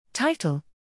Title: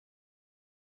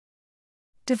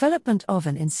 Development of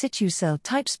an in situ cell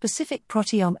type specific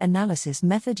proteome analysis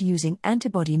method using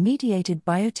antibody-mediated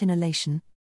biotinylation.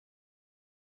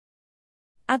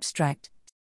 Abstract: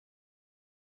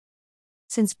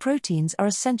 Since proteins are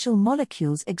essential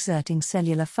molecules exerting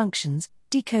cellular functions,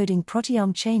 decoding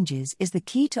proteome changes is the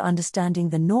key to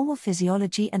understanding the normal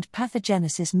physiology and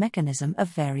pathogenesis mechanism of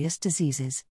various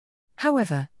diseases.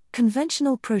 However,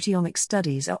 conventional proteomic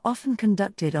studies are often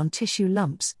conducted on tissue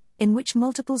lumps, in which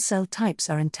multiple cell types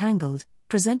are entangled,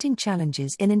 presenting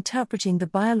challenges in interpreting the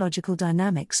biological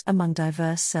dynamics among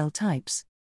diverse cell types.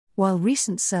 While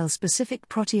recent cell-specific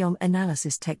proteome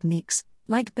analysis techniques,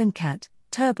 like BNCat,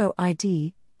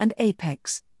 Turbo-ID, and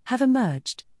APEX, have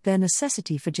emerged, their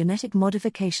necessity for genetic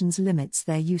modifications limits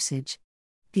their usage.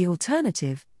 The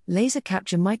alternative, laser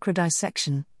capture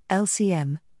microdissection,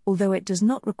 LCM, although it does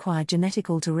not require genetic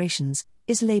alterations,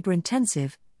 is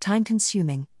labor-intensive,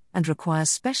 time-consuming, and requires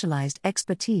specialized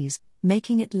expertise,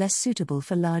 making it less suitable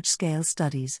for large-scale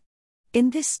studies.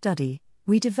 In this study,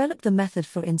 we developed the method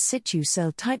for in situ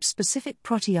cell type-specific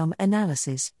proteome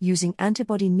analysis using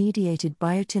antibody-mediated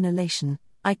biotinylation,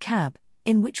 ICAB,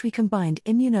 in which we combined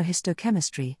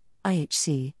immunohistochemistry,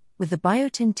 IHC, with the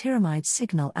biotin-tyramide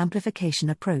signal amplification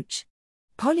approach.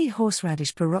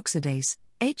 Polyhorseradish peroxidase,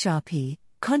 HRP,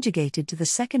 conjugated to the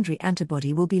secondary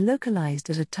antibody will be localized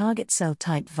at a target cell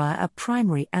type via a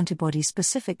primary antibody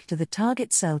specific to the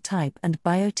target cell type, and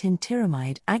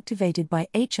biotin-tyramide activated by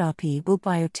HRP will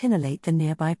biotinylate the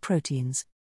nearby proteins.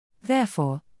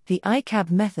 Therefore, the ICAB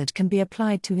method can be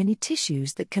applied to any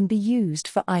tissues that can be used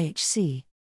for IHC.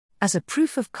 As a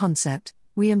proof of concept,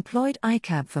 we employed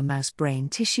ICAB for mouse brain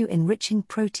tissue enriching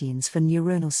proteins for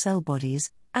neuronal cell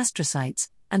bodies, astrocytes,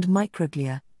 and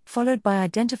microglia, followed by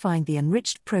identifying the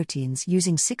enriched proteins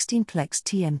using 16-plex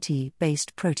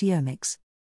TMT-based proteomics.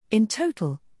 In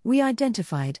total, we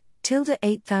identified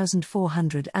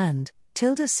 8,400 and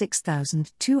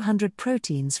 6,200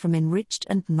 proteins from enriched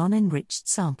and non-enriched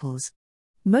samples.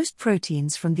 Most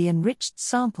proteins from the enriched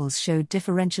samples showed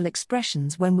differential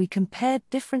expressions when we compared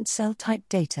different cell type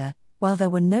data, while there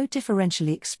were no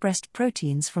differentially expressed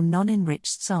proteins from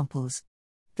non-enriched samples.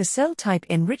 The cell type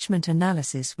enrichment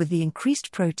analysis with the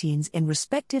increased proteins in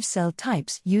respective cell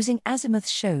types using azimuth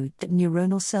showed that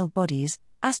neuronal cell bodies,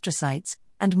 astrocytes,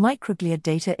 and microglia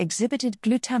data exhibited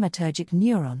glutamatergic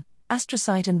neuron,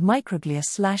 astrocyte and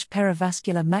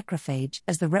microglia/perivascular macrophage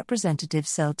as the representative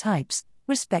cell types,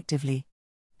 respectively.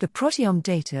 The proteome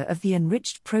data of the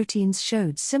enriched proteins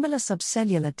showed similar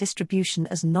subcellular distribution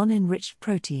as non-enriched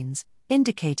proteins,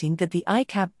 indicating that the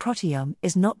ICAB proteome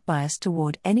is not biased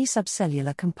toward any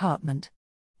subcellular compartment.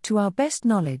 To our best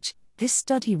knowledge, this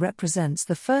study represents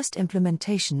the first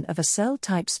implementation of a cell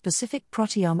type-specific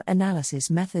proteome analysis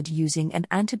method using an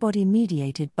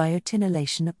antibody-mediated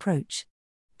biotinylation approach.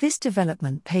 This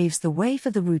development paves the way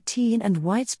for the routine and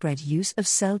widespread use of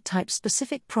cell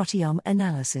type-specific proteome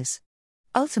analysis.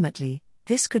 Ultimately,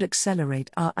 this could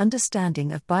accelerate our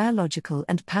understanding of biological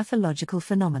and pathological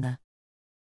phenomena.